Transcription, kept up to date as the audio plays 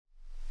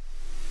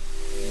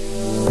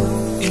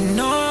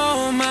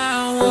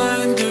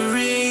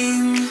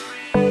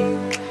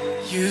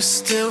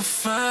still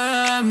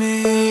find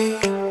me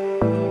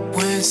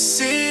when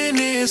sin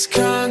is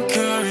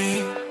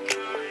conquering.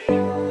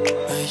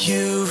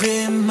 You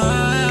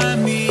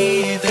remind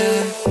me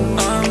that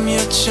I'm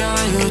your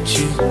child,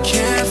 you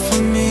care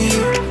for me.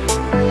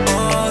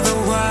 All the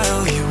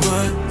while you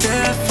were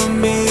there for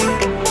me.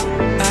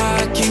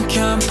 I can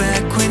come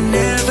back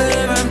whenever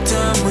I'm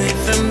done with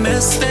the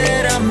mess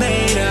that I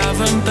made. I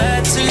run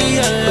back to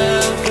your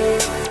love.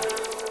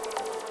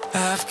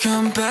 I've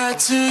come back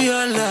to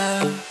your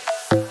love.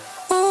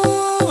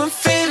 Ooh, I'm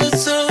feeling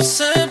so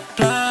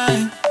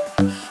sublime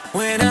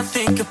when I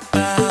think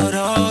about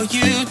all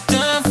you've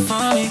done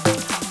for me.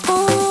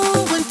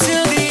 Ooh,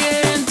 until the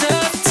end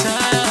of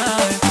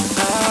time,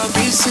 I'll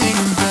be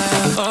singing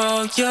about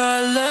all your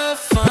love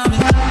for me.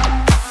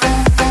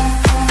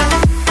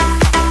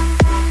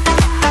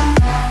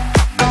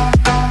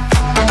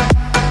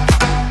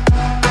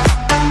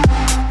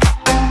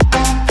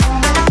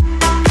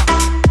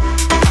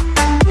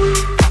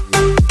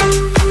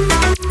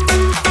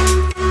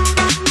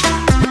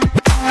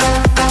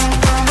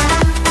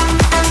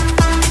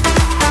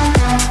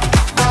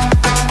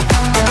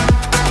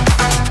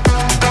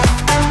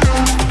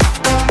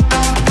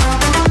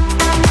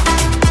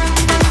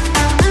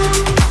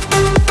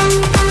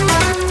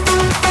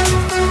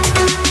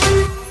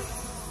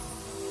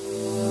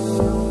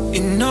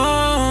 In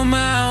all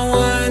my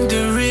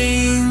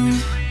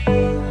wandering,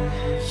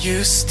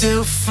 you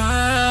still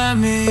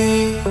find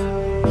me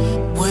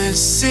when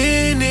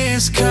sin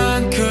is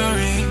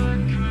conquering.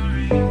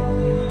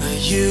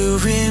 You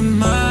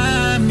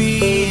remind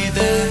me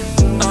that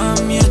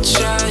I'm your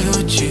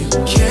child, you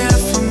care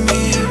for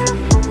me.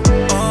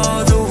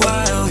 All the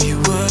while you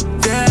were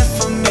there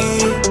for me.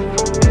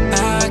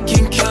 I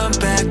can come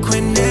back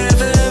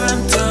whenever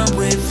I'm done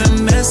with the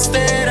mess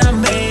that I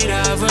made.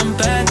 I run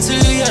back to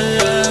your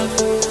love.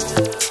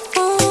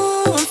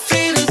 Ooh, I'm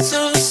feeling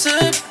so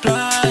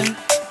sublime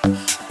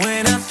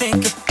when I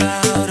think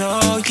about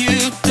all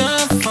you've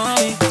done for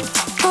me.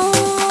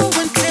 Ooh,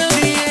 until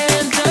the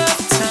end of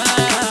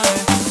time,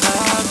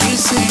 I'll be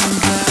singing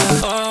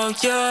about all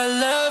your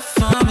love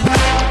for me.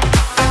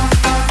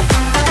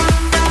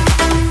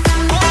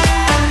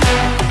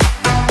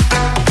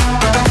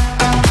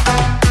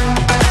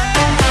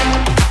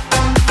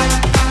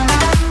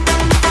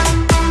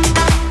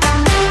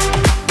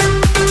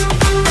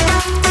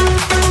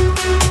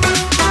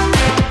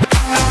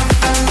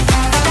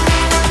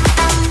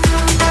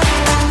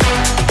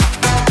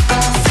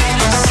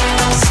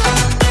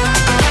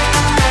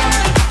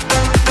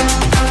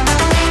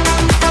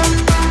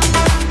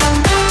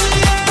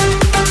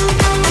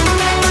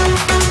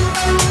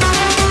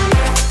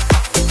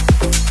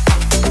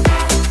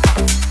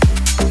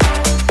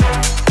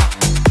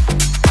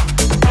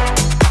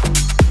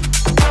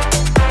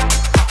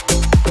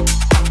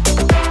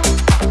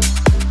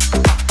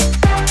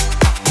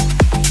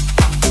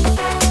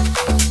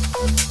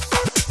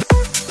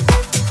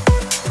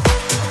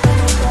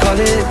 Call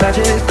it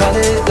magic, call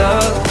it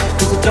love,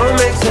 cause it don't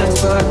make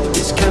sense, but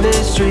it's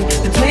chemistry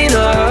between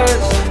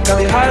us. Got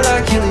me high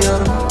like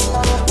helium.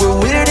 We're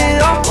weird in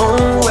our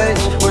own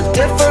ways. We're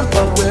different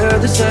but we're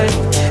the same.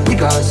 We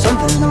got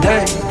something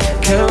they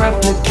can't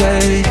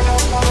replicate.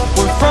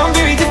 We're from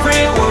very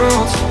different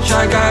worlds.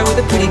 Shy guy with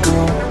a pretty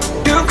girl.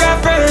 You've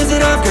got friends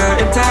and I've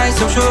got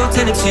anti-social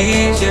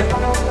tendencies, yeah.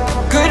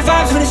 Good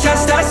vibes when it's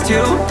just us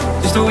two.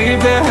 Just a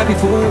weird pair of happy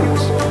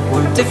fools.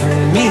 We're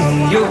different, me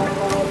and you,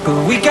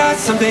 but we got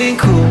something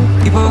cool.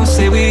 People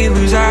say we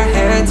lose our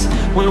heads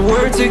when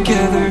we're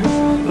together.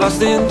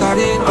 Lost in thought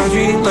in our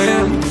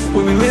dreamland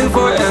where we live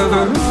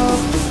forever.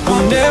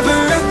 We'll never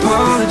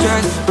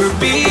apologize for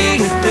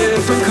being a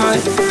different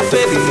kind.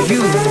 Baby,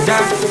 you and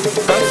I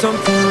got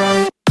something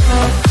right.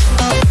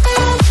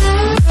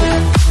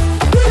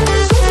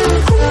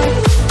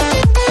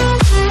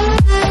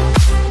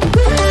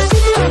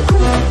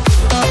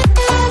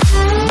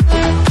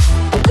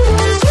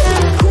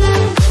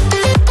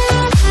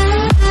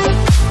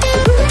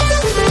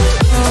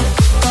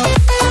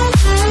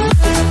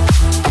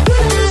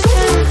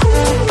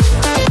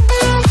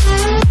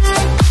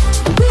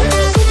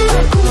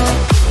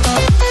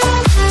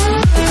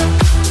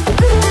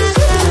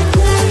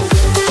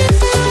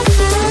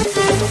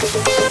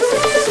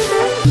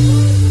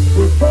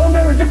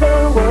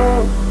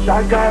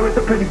 Shy guy with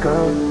a pretty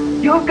girl.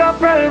 You've got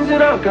friends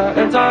and I've got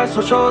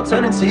anti-social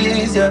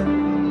tendencies, yeah.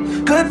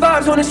 Good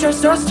vibes when it's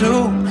just us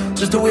two.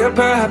 Just a weird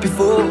pair of happy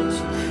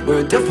fools.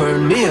 We're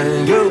different, me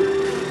and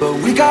you, but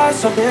we got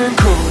something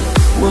cool.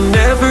 We'll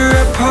never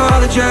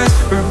apologize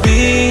for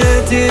being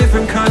a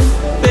different kind.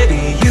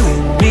 Baby, you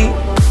and me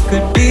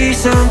could be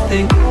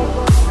something.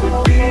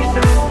 Could be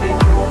something.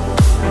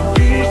 Could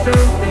be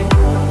something.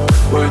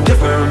 We're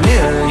different, me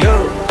and you,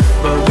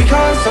 but we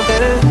got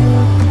something.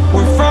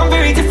 We're from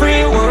very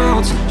different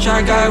worlds.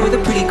 Shy guy with a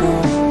pretty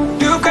girl.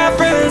 You've got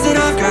friends and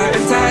I've got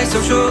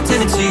anti-social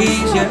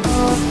tendencies, yeah.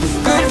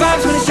 Good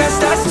vibes when it's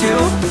just us two.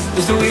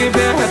 Just a weird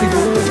pair of happy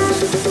fools.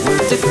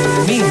 We're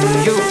different, me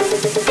and you,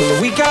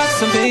 but we got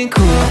something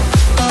cool.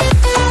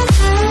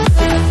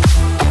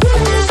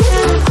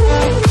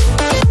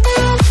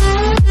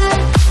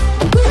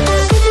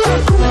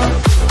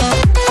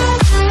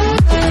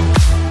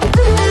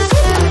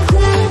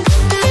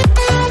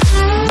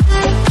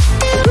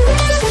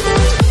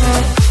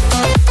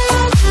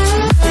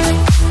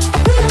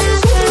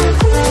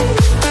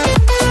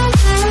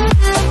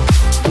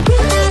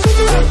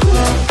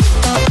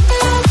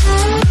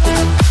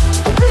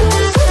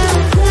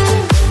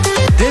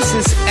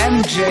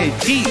 Hey,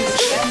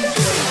 Deech.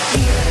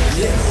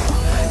 Little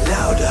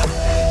louder,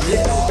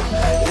 little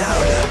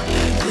louder,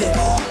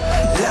 little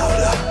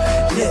louder,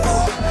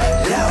 little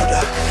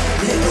louder,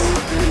 little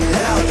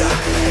louder,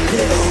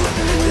 little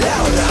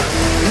louder,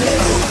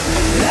 little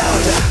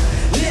louder,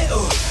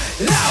 little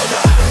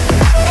louder.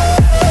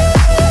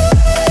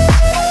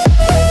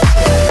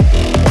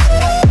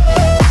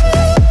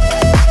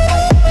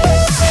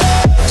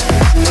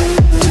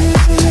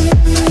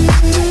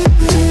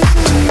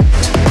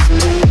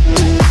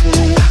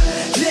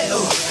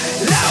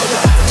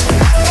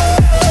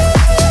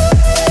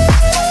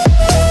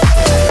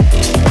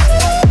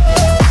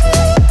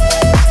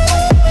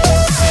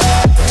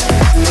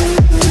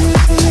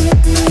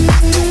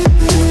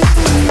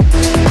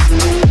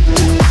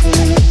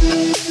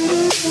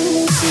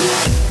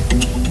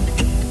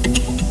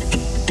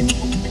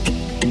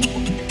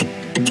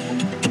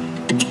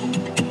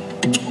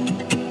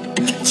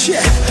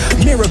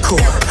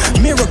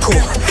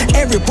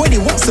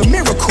 Everybody wants a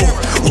miracle.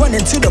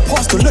 Running to the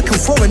pastor looking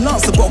for an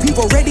answer, but we've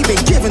already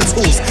been given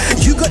tools.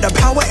 You got the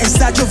power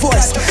inside your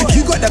voice.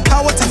 You got the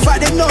power to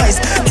fight the noise.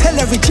 Tell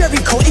every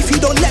Jericho, if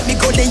you don't let me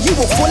go, then you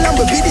will fall and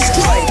will be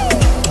destroyed.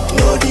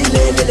 No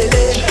delay,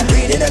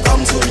 breathing and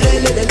come to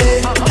lay.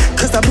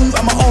 Cause I move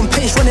at my own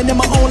pace, running in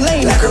my own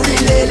lane like a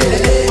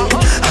relay.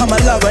 I'm a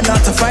lover,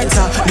 not a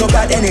fighter. No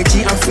bad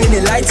energy, I'm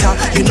feeling lighter.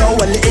 You know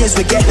what it is,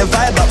 we get the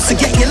vibe up. So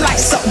get your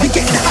lights up, we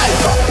get the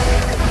hype up.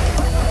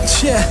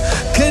 Yeah,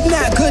 good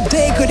night, good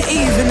day, good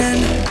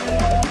evening.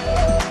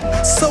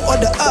 Salt of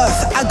the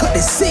earth, I got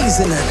the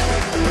seasoning.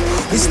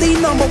 We stay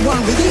number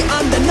one, we ain't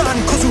under none,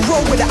 cause we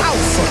roll with the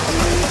alpha.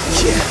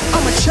 Yeah,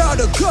 I'm a child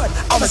of God,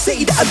 I'ma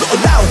say that a little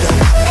louder.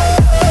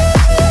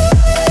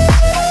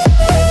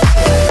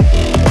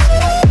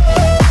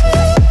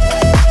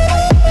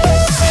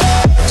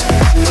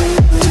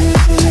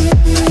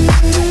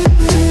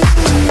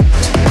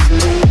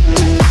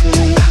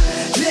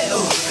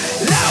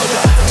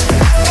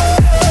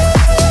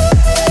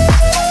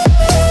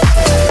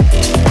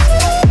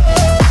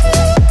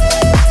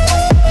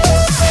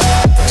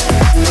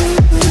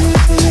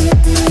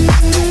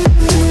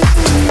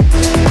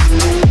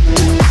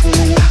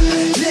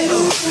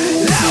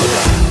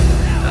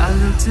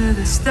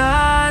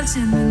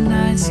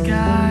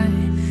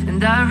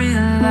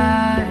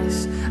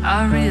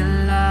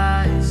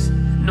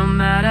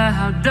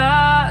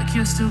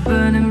 You're still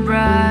burning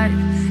bright.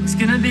 It's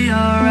gonna be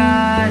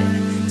alright.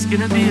 It's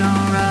gonna be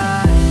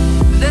alright.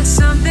 There's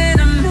something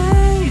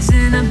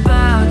amazing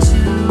about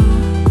you.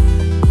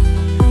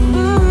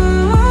 Ooh.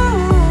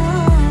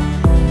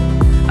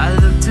 I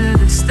look to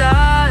the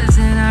stars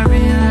and I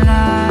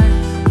realize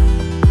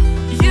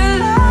your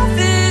love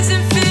is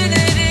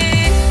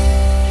infinity.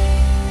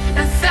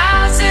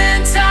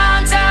 1,000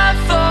 times I've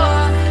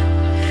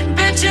fallen,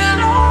 but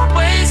you'll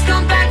always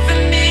come back for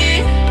me.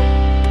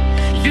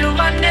 You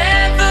are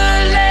never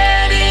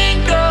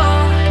letting go,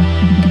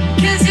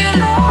 'cause your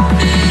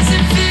love is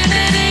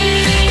infinity.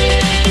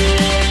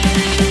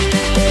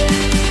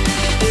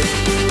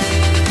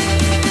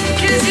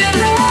 'Cause your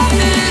love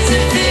is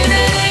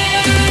infinity.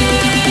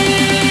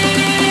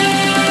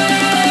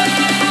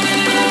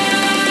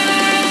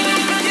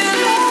 Your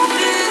love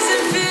is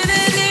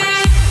infinity.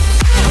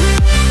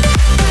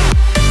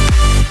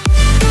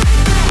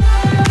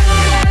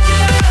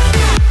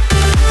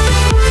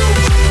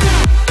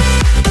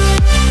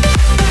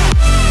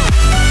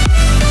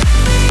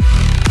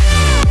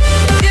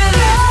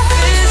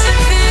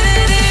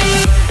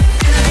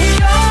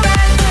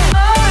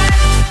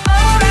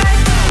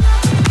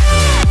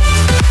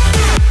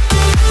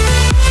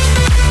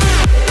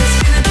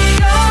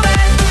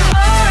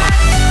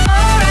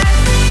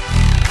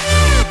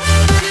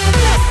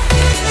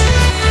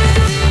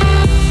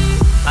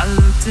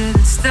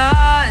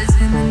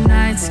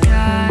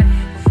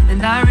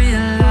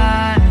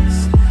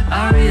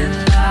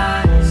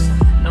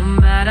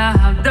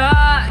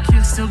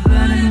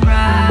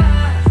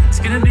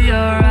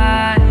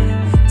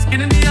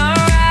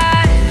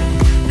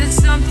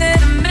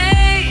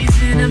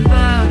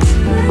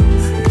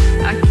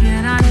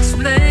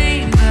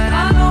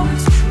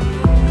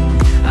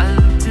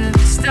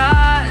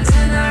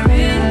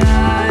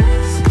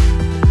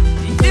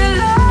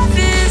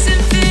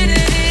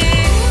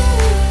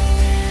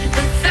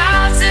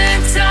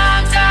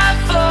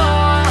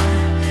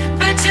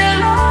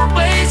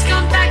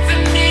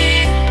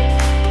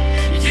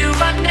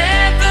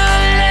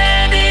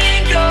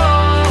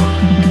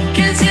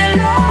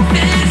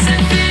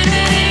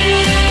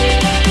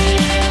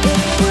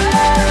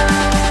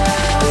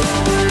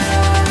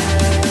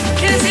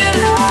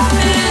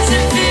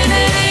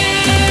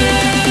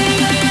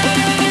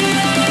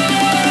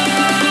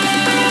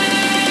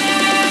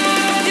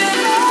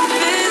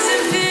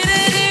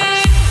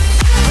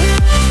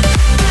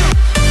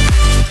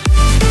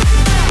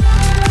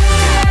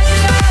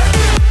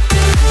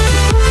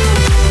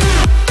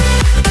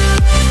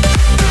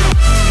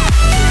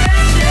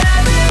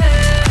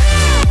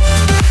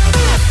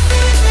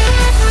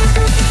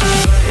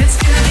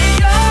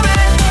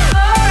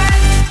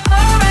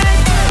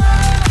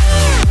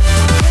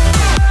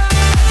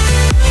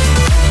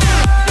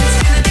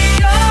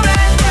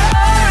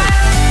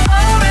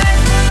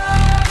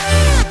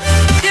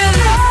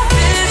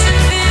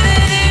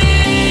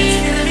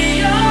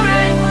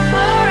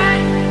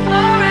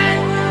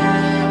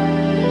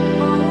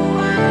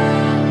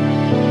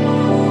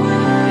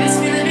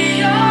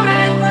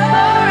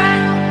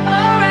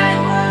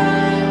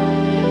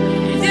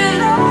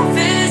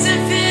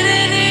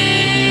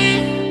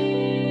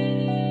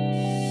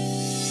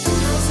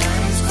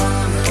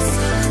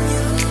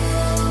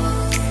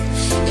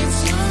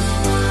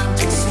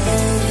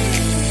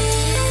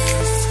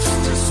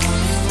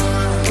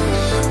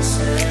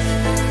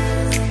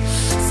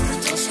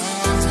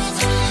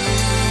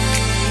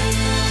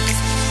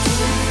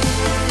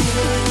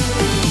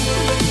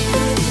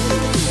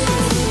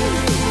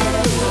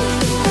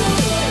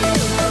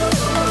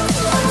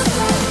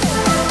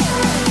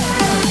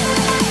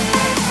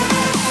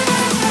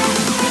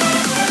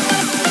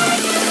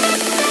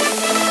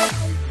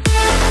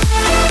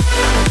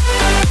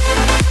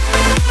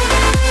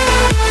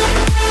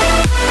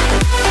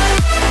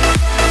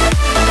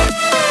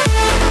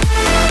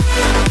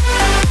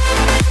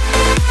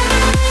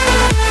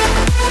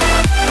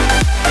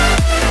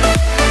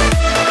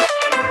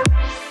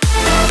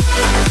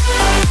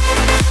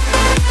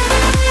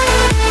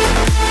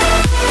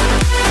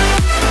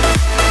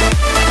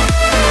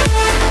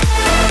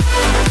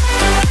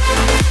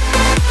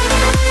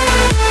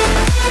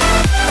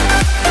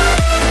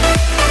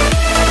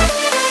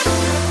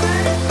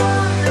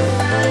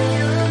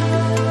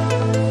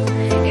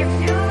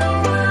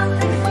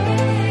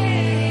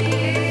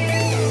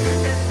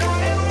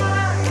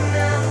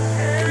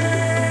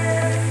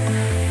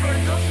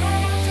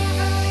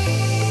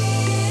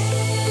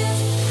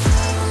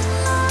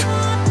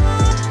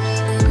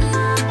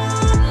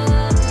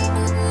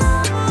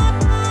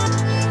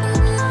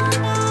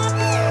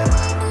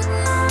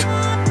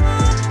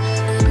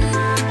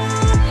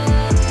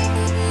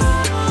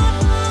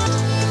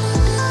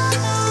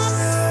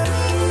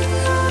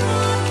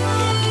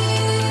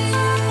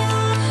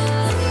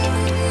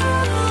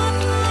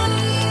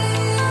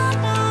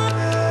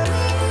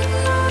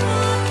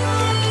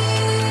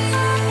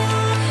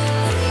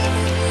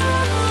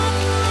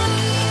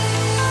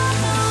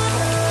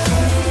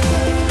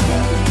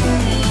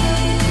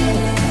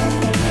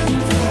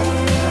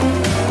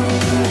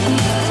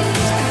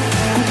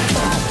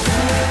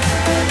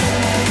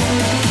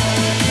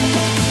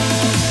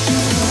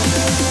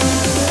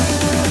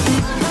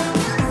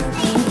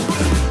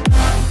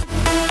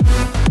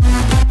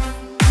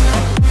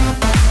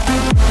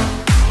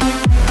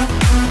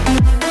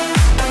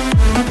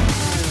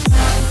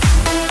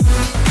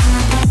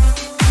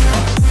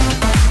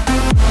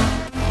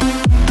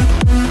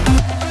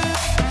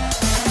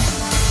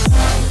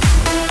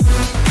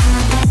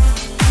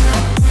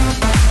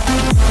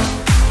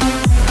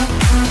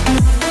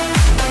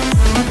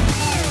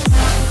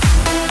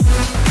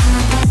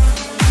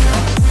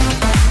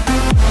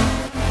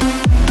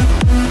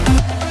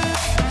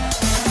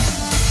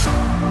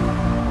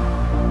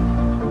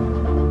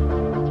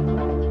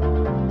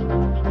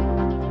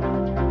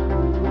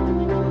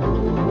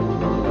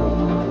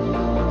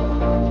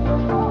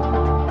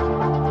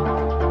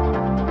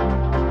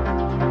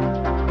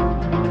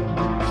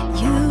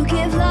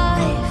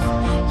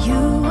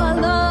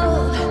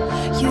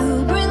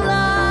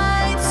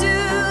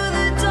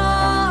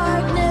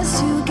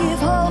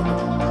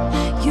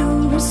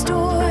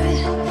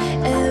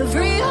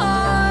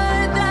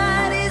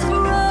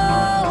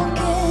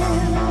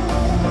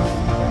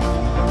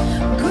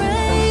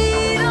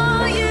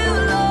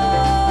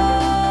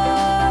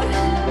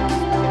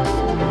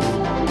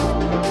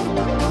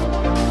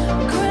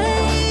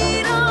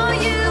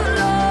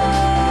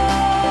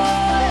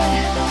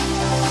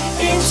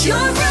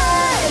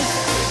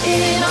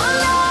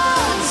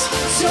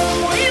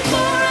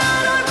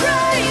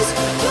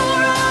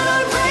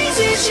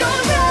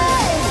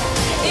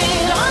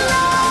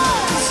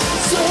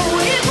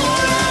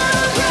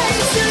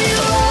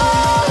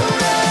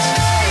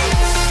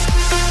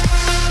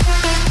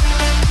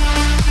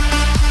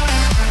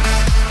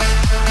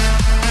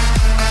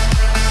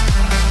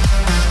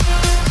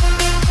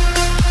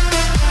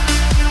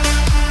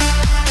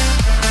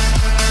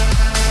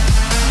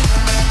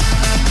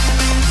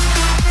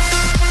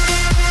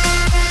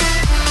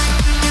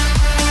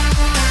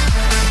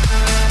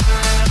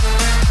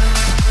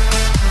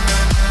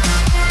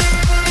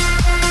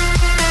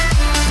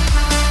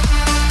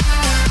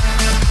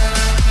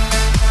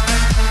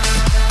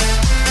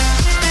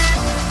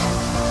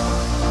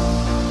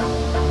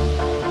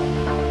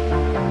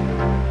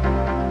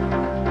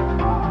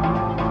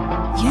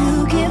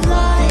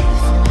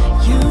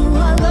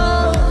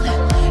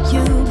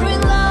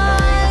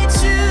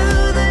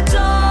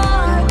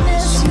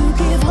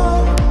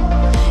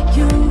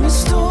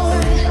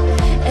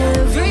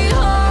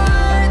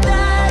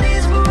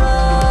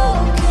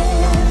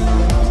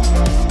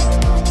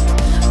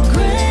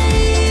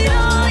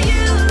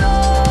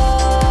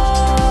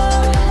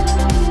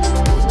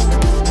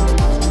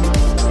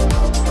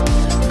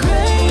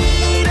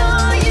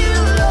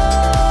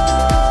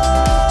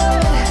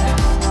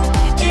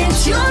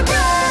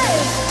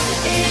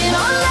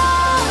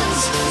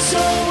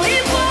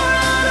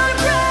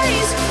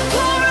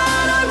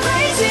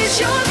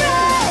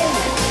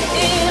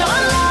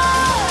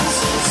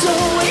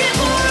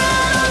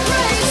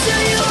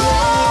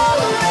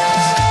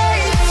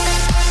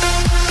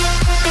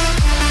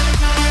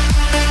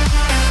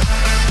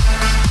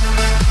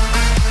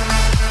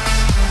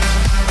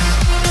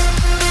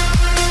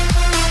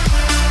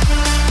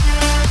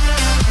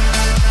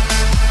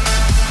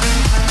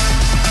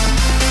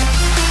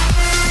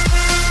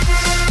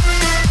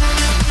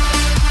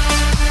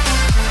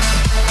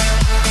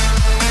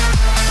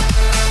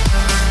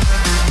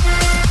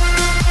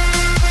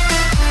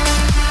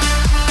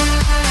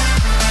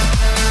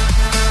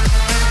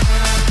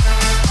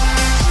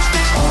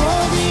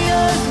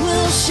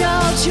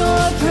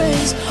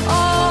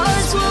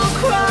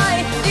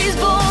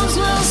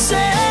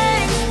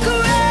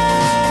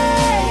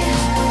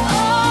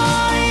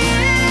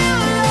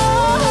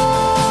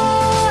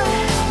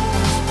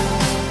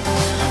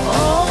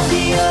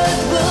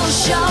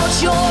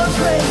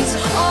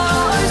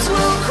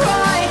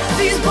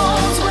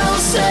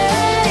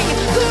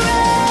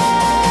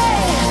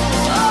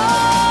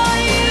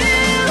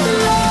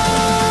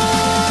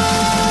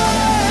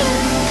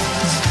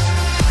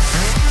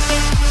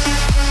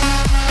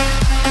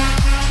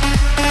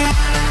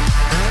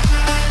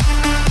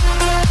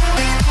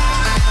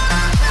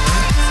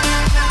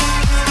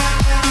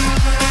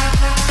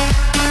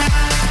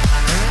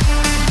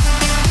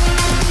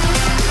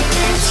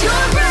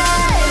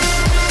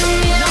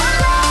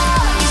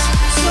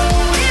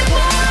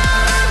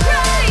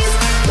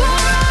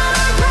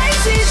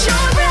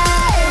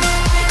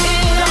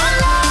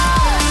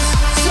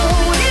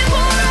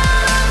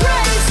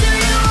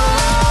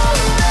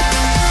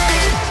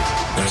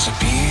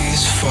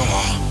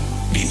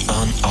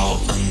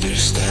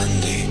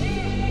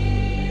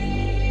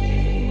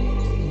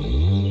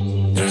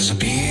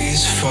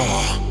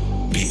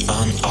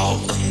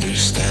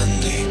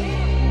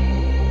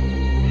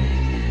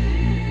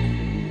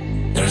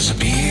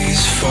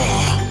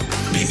 far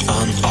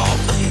beyond all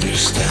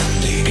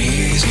understanding.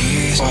 He's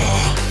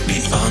far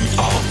beyond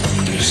all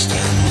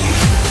understanding.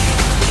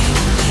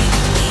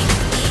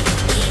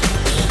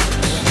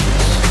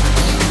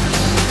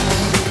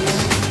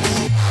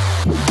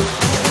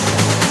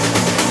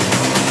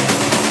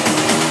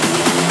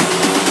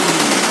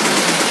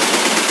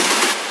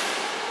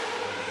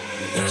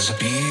 There's a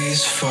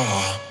peace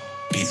far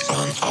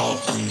beyond all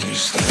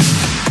understanding.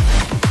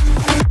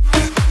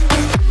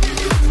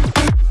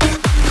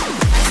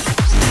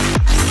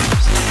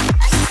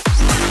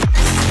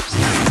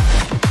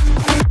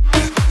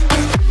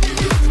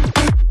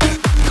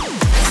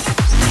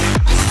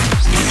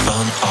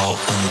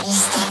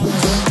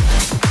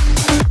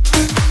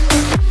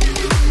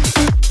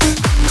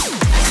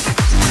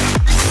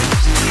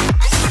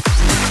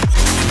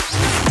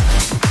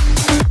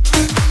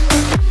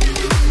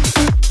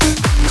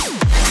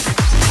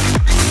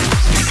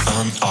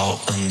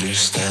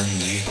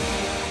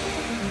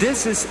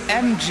 This is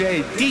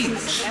MJ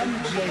Deech.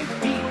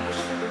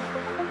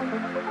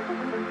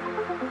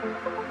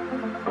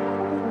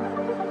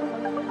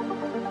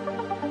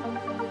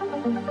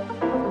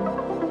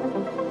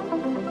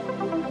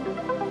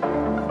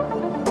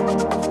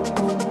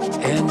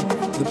 And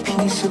the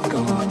peace of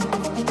God,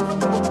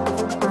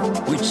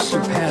 which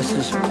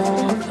surpasses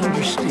all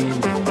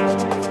understanding,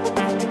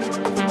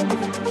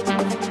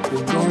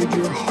 will guard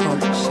your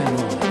hearts and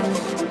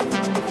minds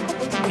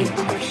in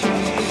Christ.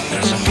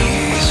 There's a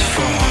peace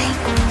far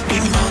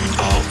beyond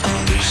all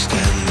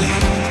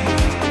understanding.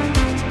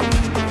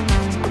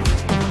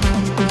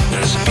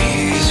 There's a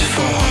peace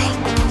far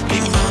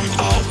beyond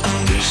all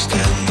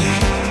understanding.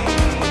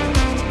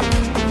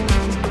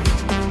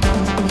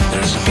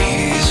 There's a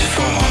peace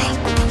far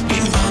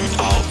beyond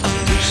all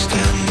understanding. Peace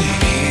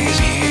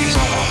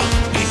far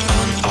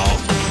beyond all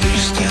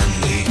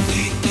understanding.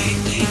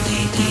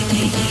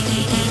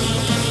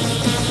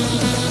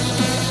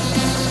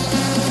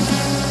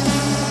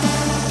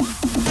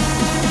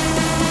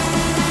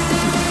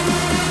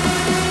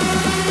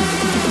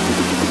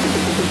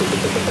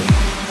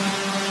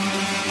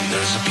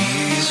 There's a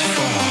peace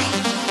far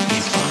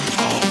beyond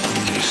all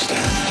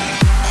understanding.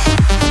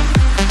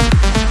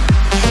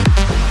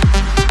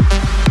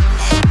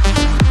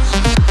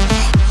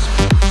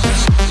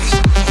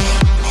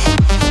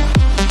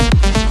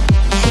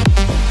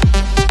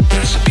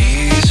 There's a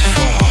peace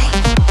far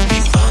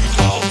beyond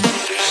all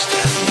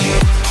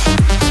understanding.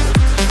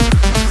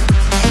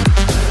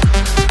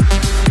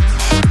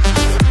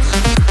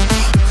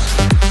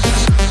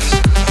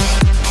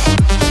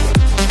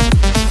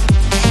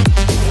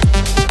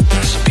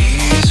 There's a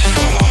peace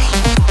far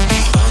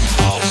beyond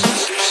all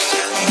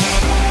understanding.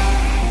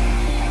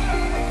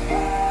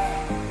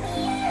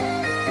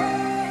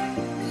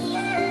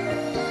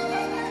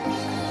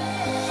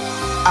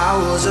 I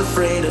was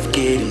afraid of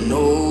getting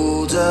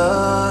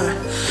older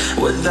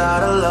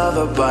without a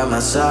lover by my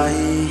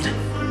side.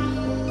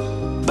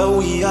 But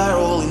we are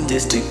all in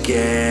this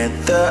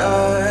together.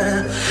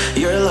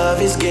 Your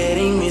love is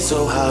getting me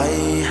so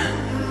high.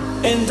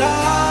 And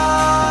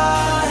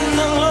I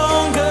no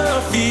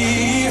longer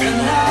fear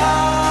and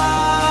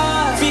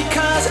I,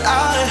 because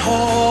I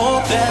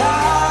hope that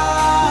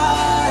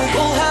I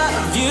will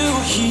have you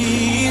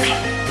here.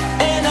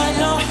 And I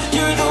know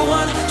you're the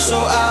one, so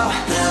I'll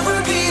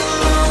never be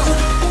alone.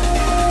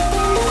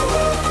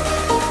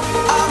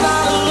 I'm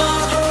not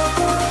alone.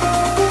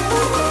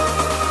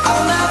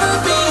 I'll never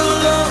be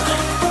alone.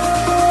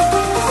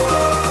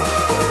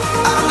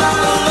 I'm not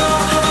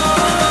alone.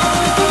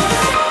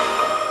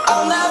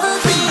 I'll never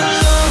be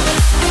alone.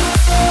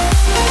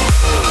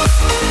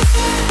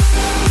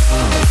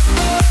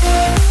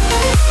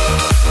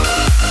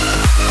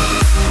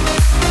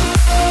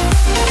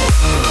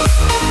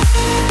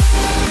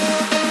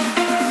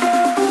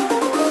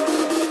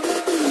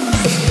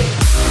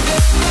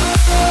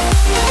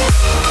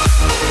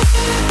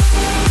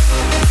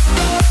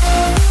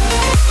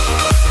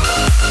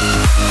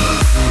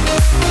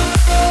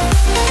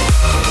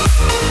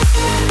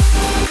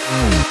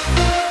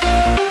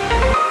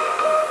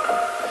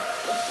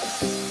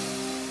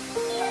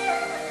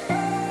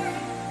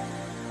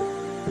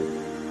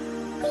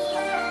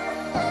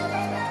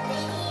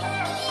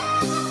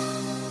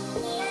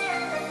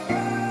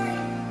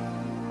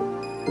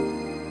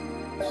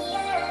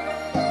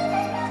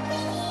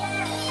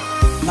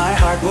 My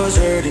heart was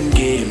hurting,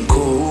 getting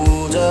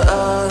colder.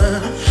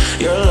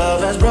 Your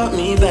love has brought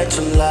me back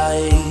to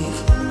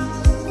life.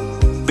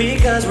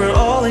 Because we're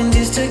all in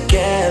this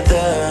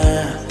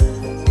together.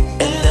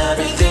 And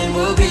everything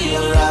will be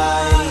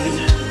alright.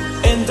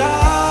 And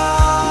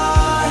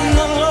I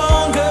no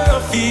longer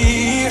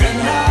fear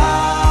and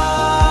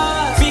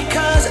I,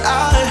 because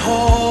I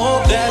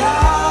hope that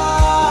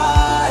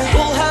I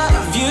will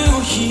have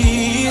you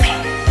here.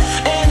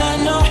 And I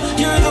know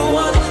you're the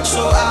one,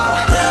 so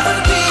I'll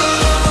never be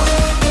alone.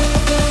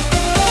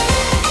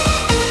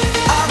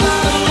 I'm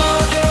not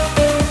alone.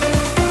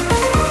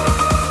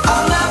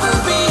 I'll never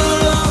be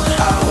alone.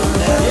 I will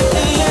never,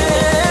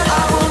 yeah,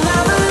 I will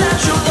never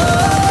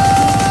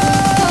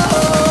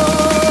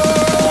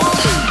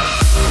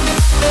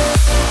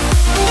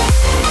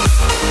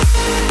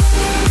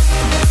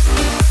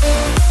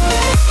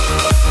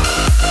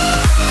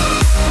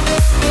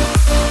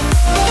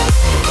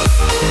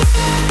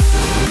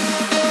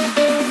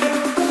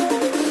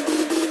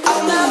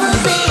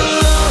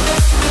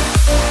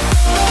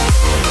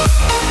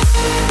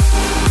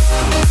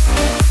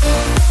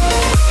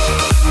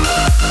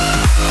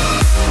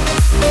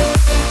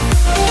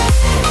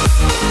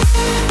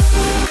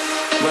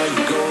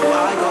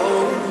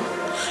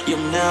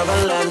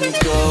never let me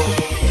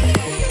go.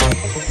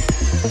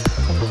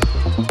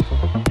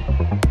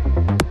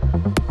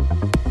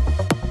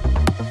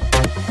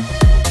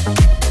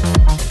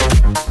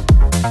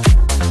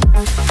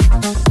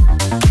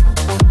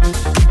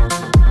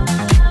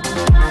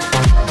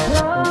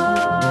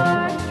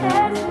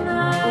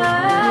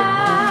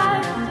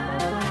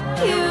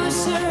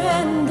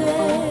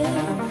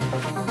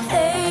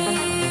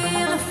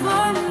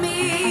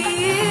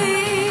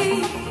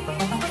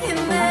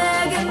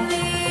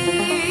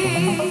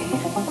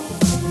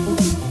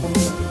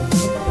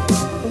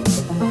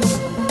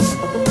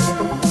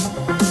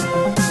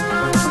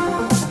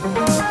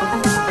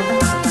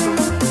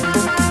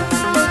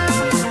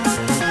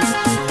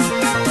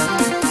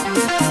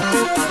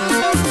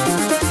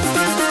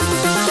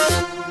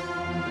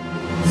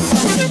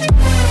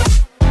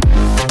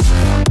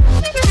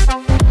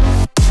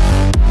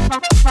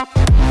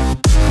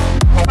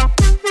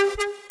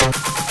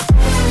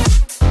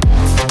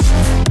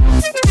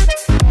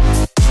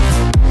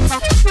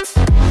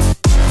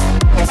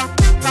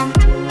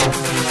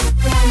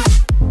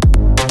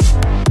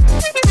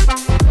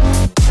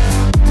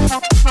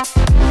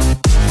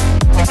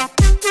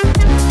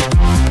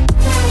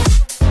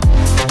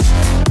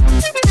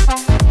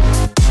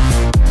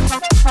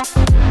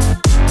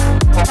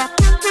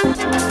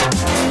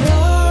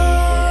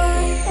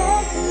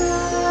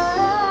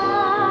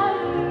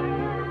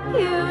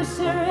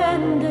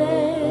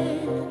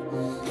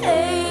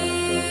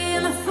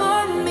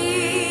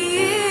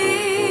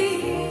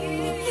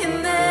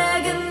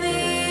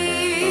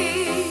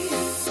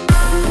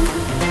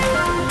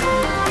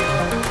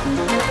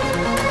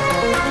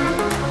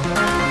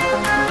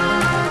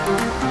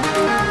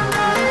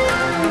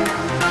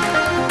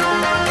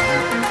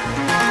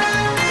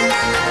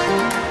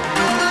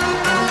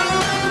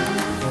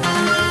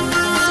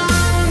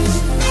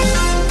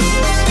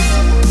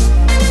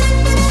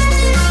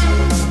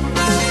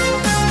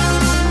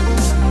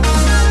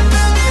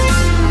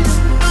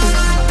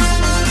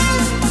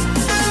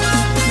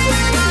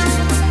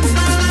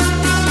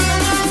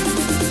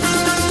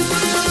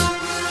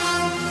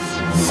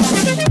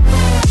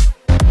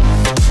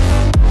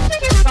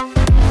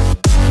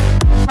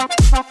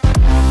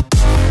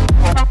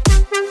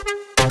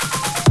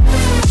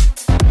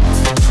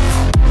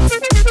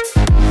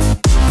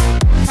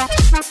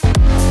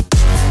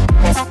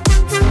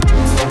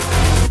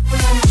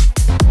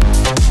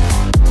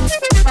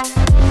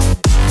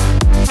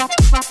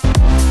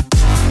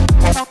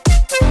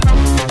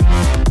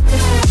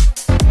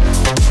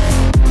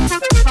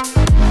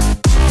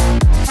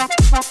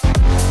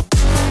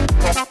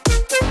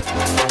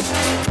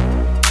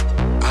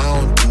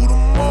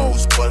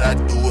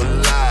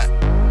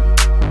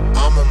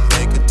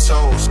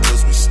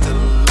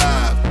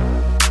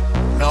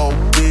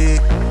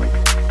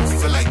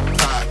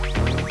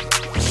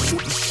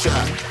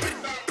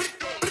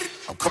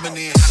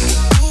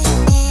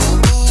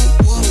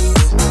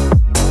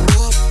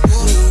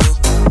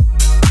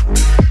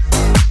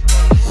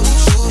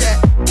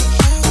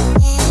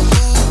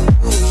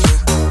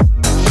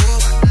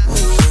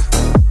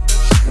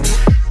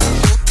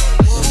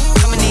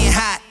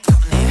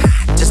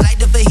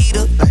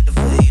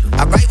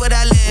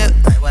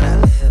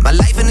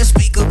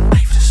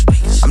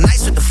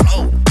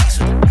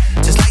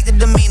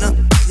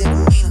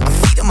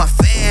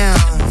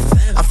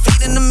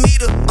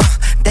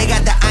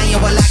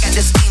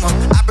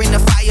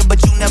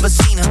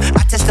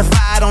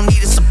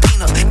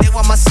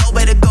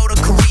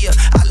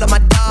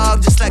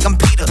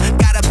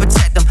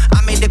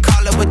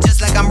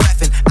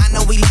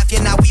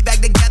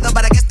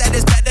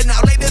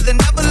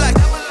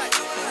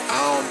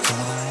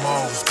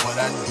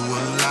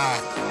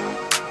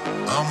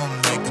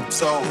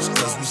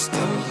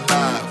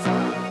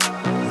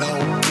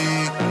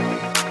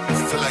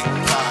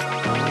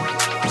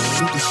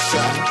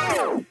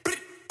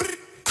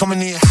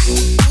 Coming in.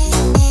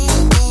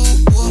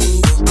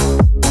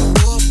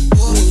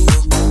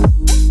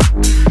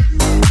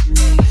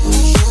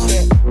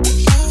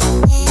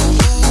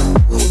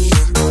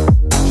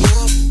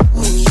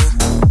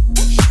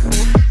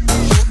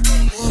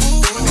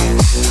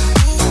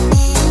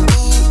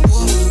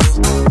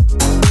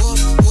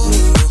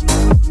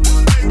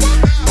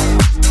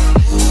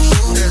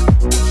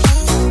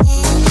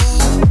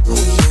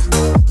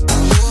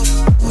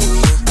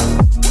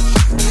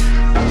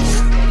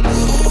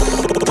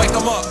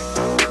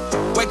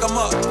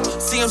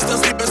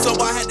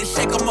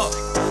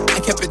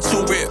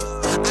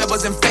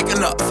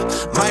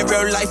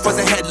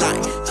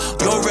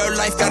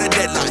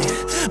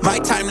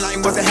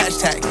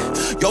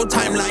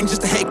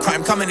 Just a hate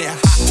crime coming in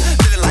hot,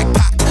 feeling like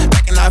Pop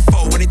back in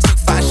 94 when he took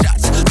 5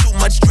 shots. Too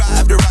much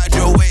drive to ride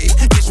your way.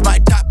 Ditch my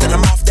top, then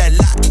I'm off that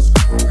lot.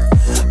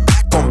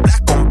 Black on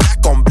black on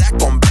black on black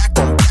on black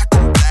on black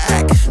on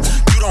black.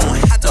 You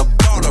don't have to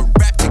ball a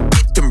rap to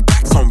get them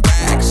racks on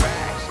racks.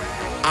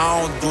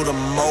 I don't do the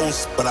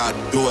most, but I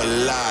do a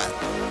lot.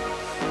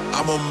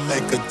 I'ma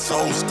make a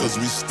toast, cause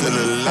we still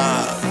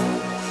alive.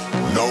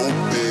 No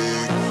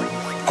big,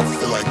 I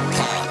feel like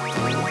Pop.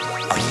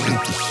 I shoot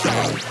the shit.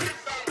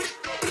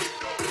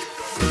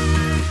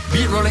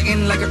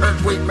 in like an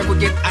earthquake, make we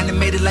get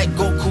animated like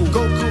Goku.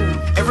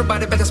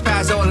 Everybody better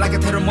spaz out like a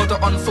terremoto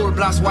on full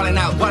blast, wildin'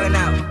 out.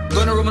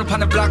 Gonna roam upon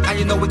the block, and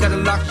you know we got a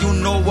lock, you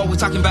know what we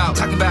talking about.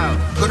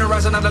 Gonna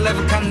rise another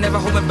level, can never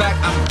hold me back.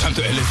 Time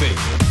to elevate.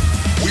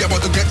 We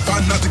about to get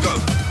fanatical,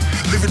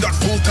 living that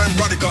full-time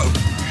radical.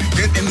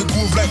 Get in the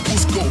groove like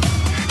Cusco.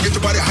 Get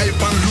your body hype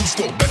and loose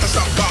though. Better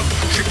stop back,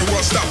 shake the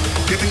world stop.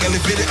 Getting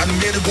elevated,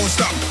 animated, won't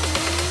stop.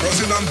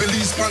 Brazil and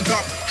Belize pan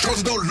top,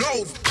 shows don't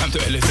load. Time to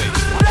elevate.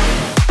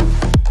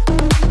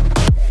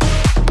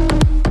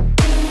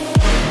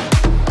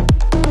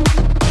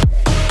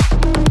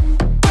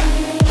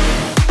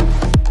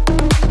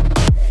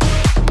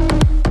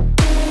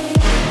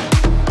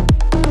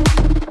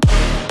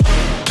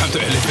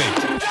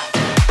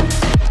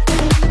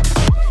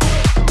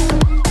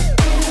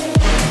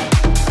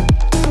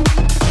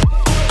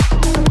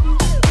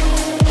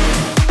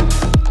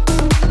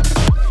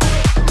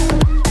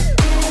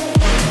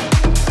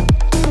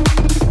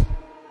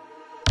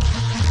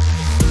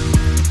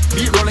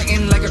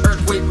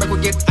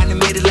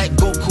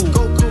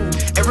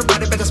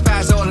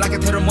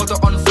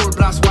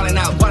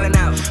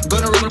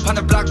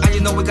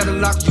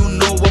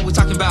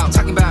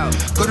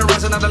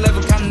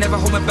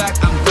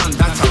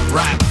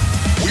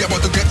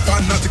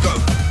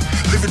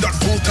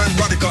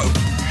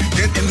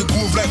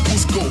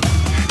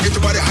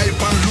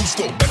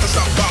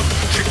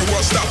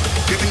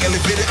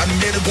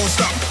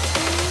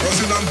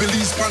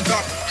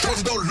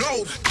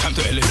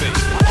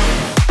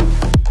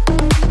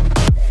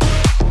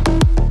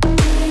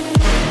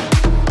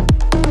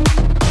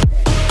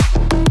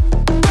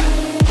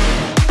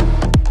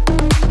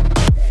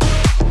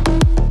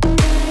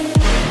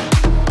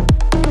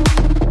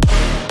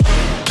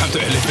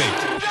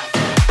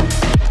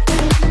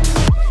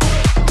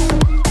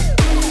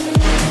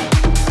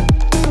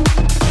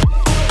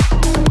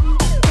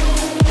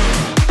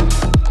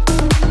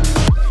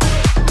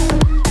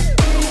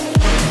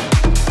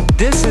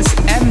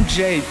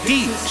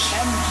 Deech.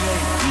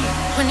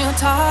 When you're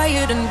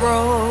tired and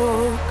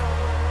broke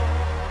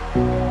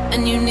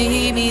and you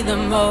need me the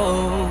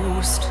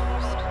most,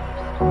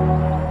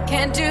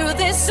 can't do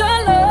this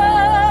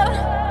alone.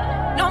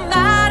 No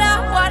matter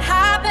what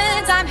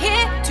happens, I'm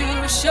here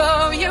to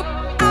show you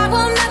I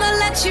will never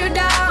let you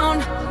down.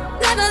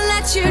 Never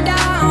let you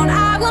down.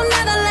 I will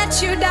never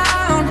let you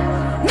down.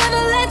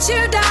 Never let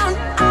you down.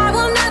 I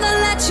will never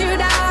let you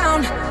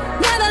down.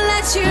 Never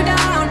let you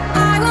down.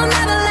 I will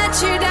never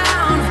let you down.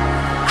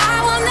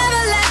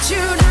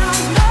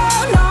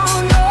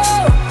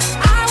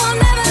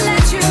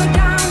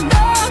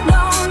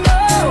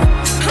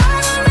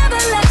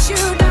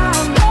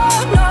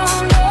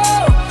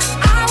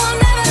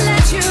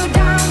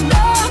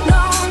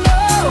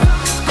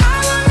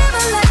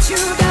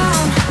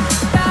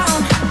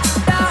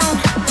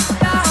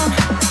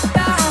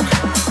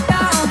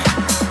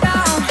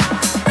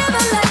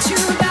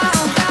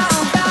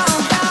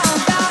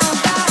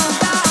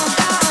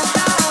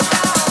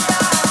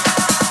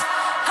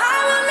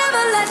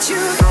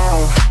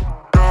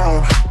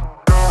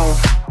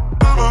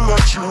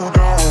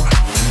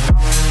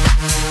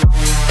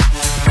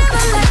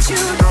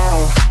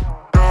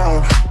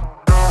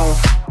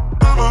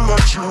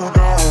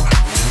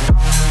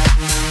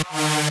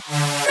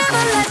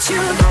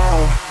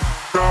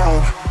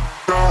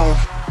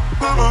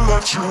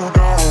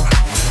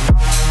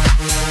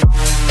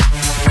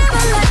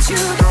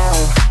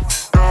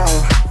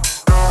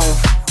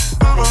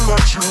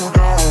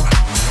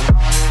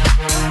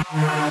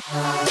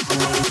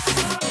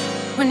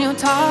 When you're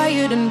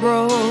tired and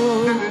broke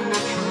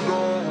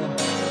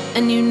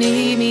and you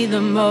need me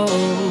the most,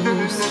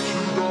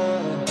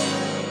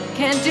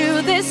 can't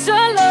do this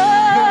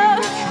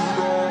alone.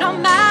 No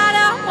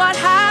matter what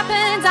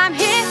happens, I'm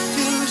here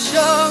to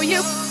show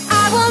you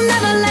I will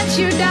never let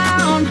you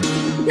down.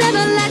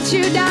 Never let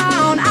you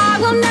down. I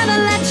will never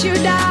let you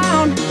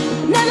down.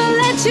 Never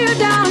let you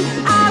down.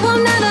 I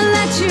will never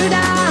let you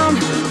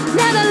down.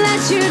 Never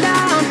let you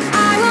down.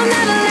 I will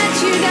never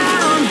let you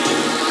down.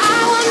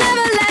 I will never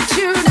let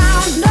you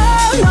down. No,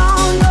 no,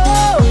 no.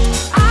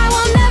 I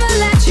will never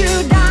let you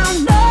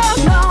down. No,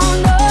 no,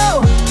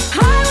 no.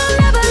 I will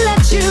never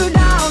let you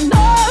down.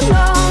 No,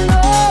 no,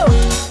 no.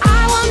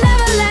 I will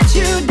never let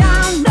you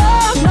down. No,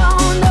 no,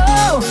 no.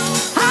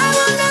 I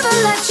will never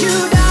let you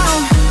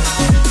down.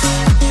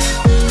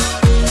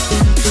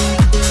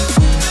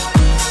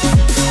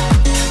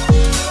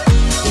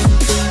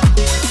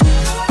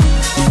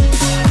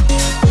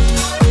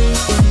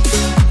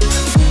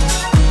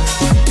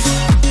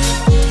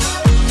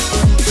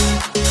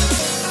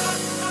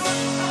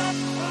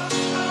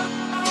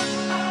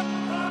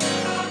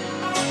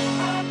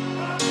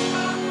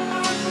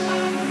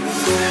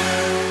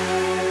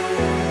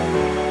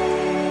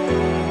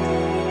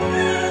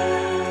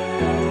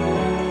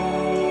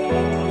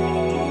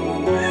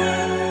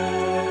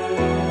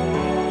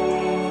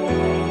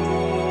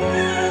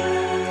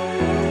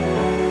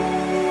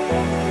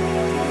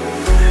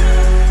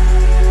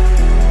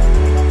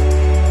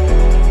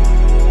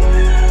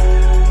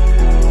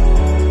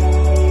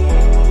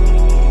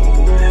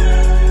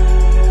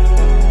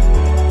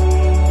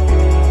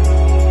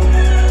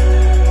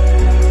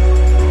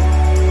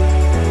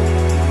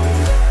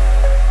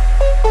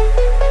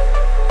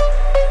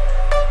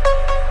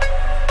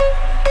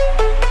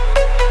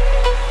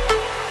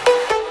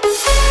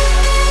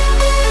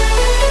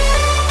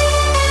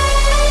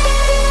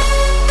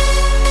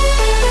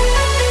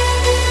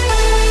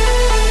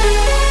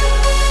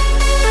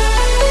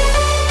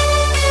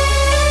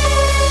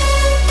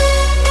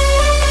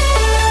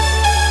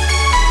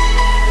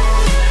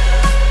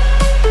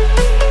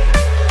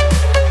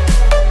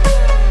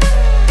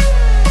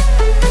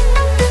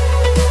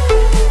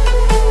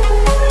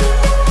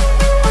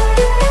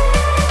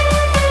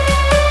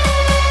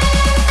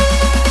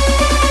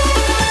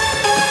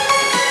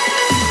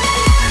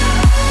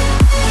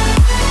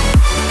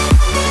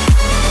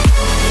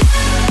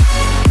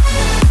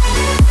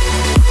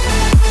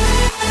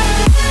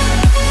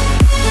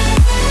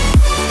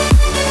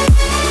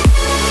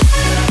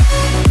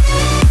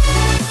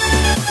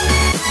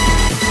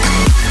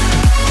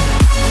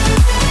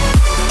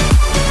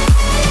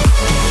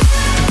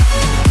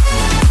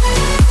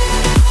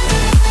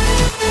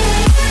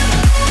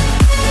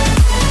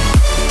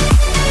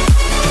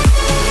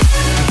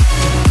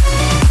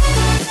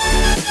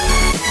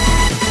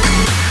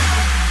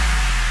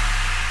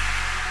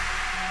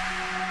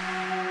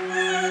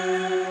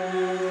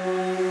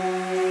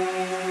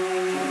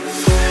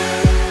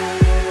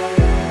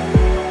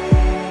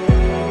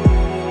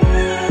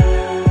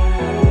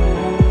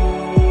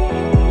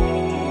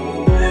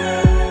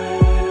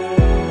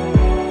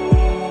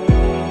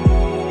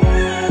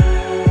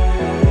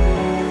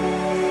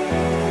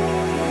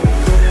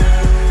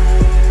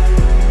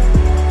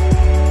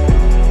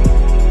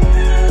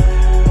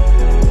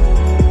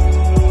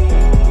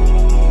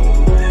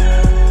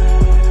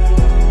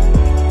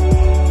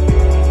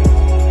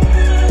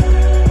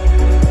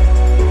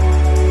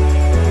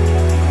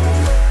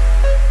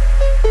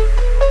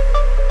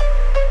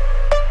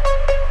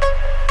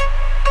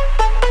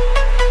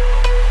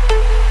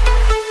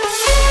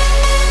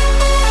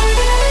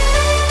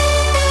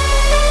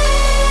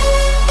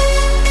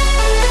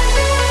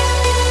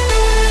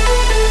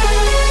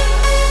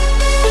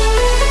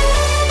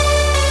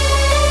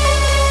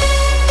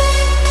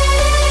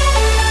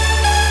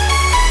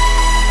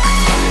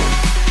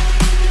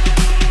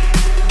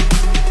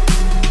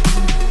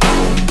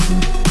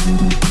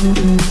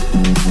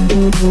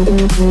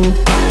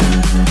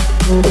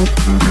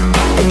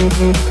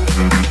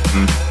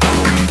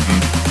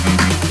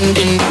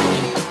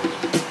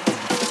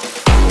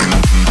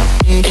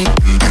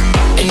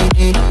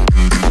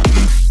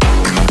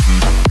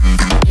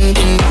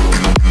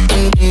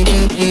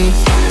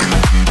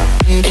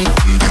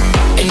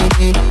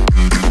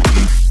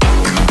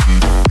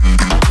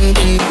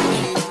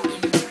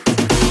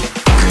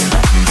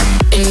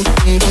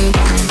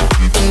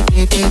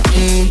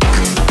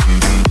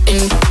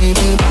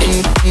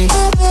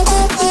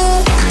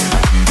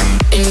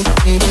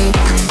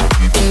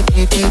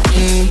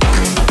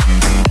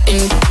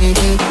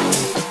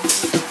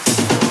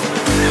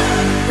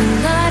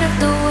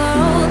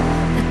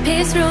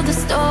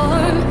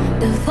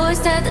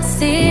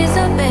 seas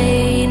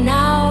obey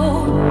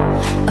now.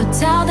 I'll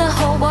tell the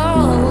whole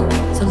world,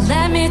 so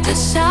let me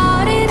just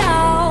shout it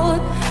out,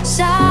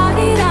 shout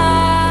it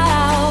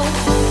out.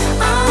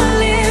 I'll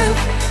live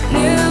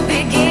new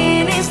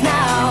beginnings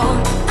now.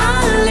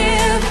 I'll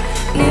live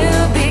new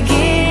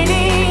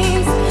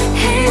beginnings.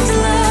 His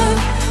love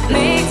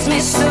makes me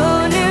so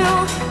new,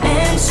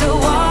 and so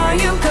are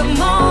you.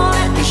 Come on,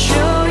 let me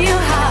show you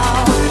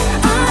how.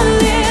 I'll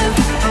live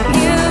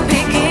new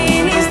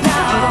beginnings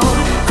now.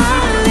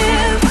 I'll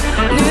live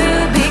new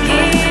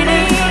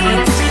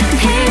beginnings.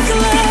 His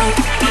love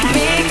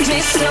makes me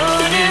so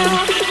new,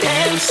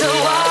 and so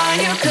are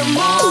you. Come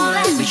on,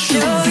 let me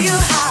show you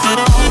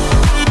how.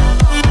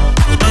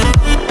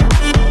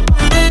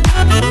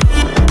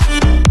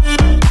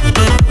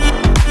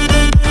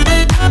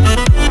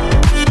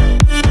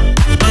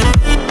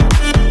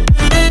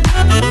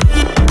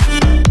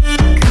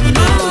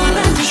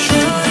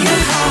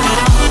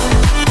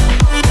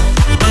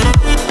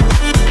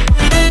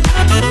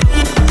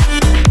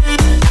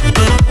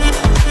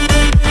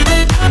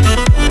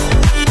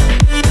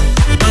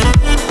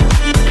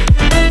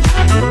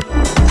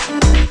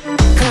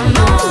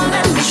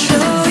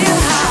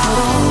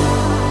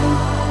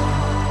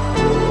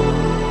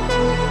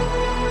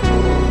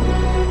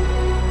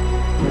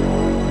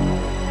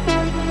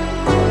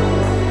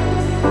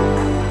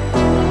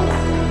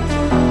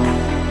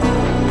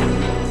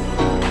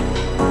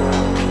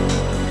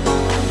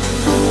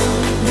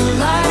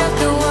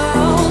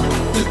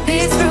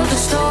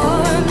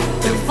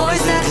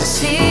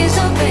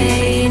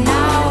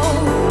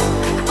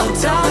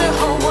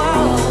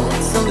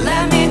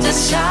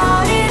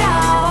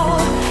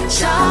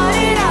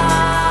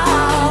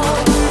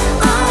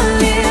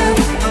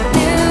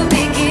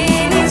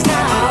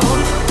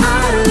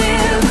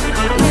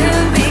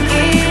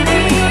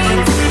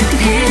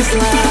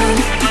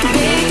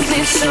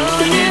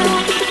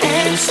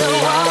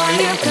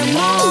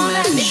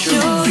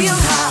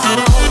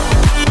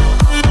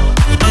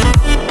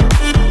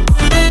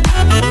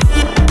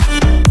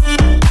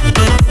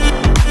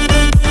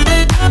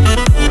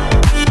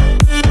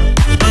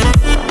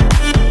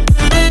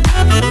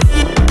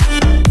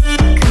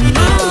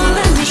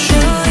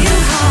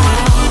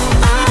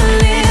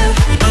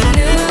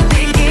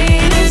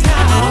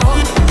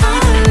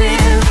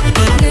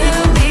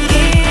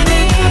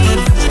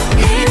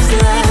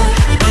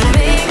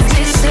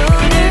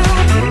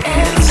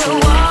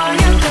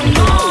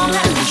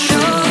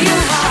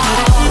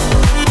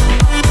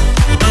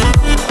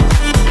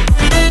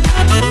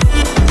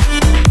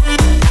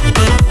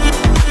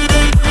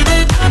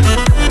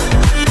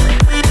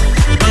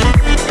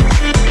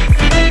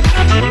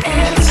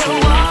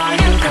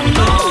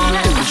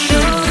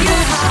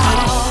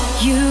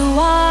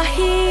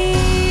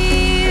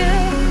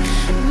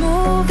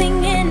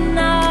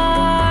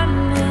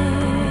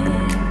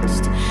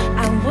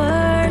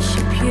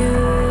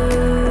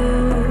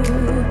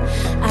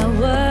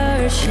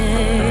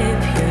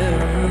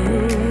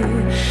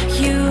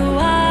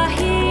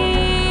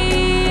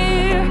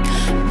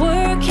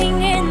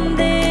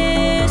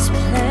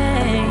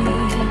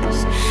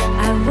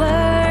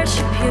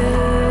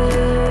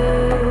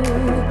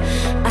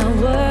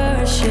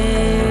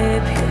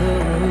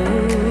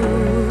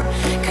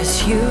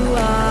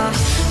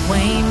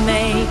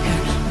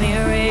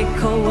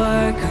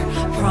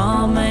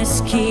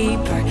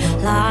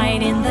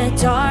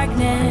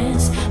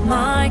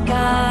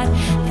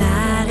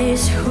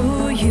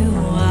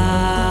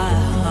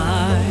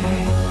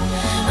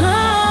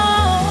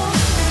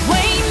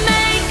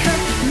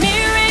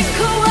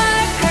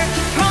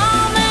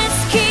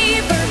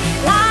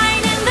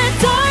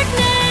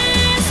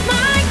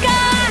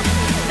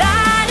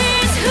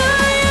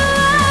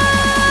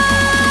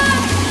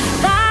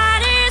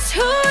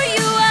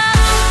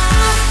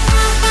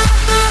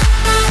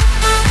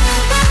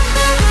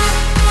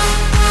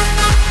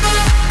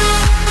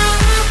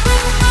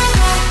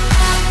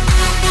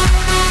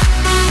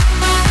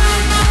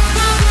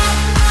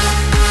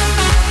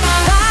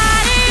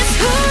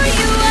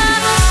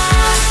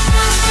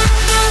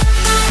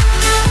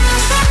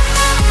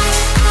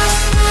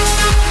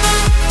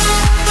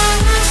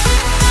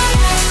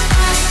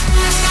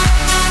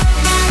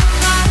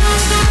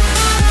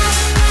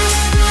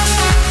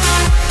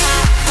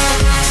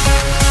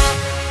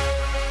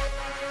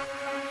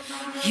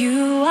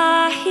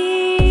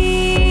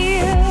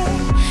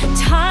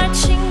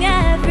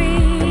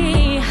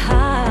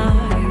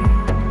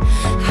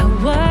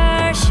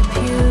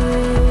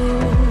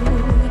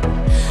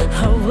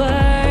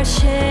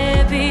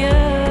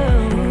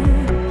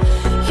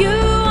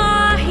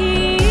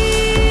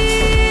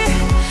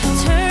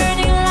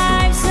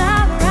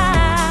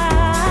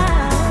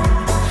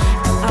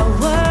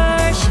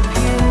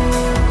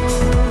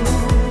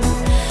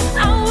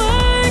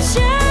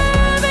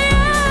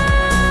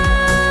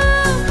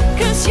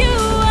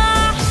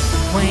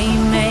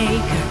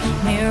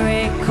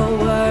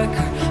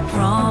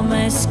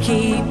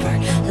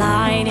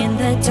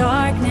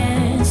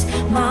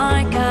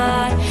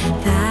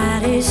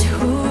 is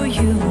who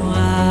you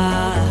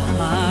are.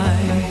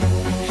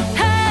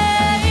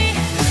 Hey,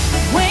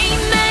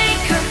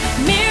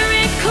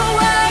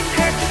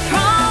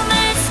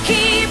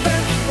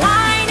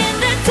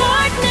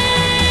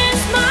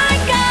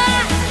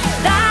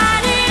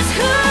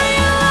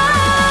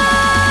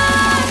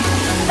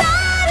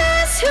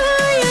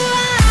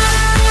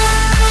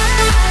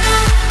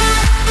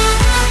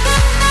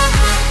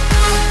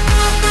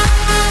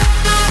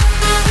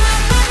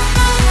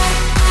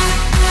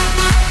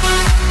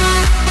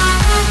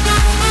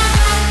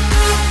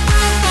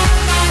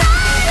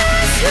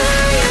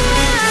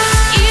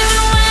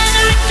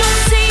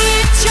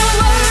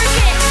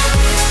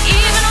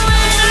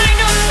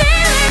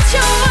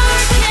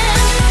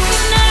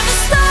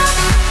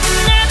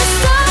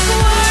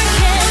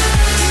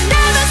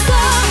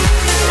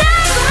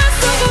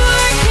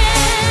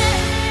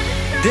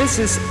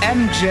 This is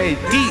MJ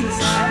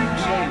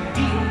Deech.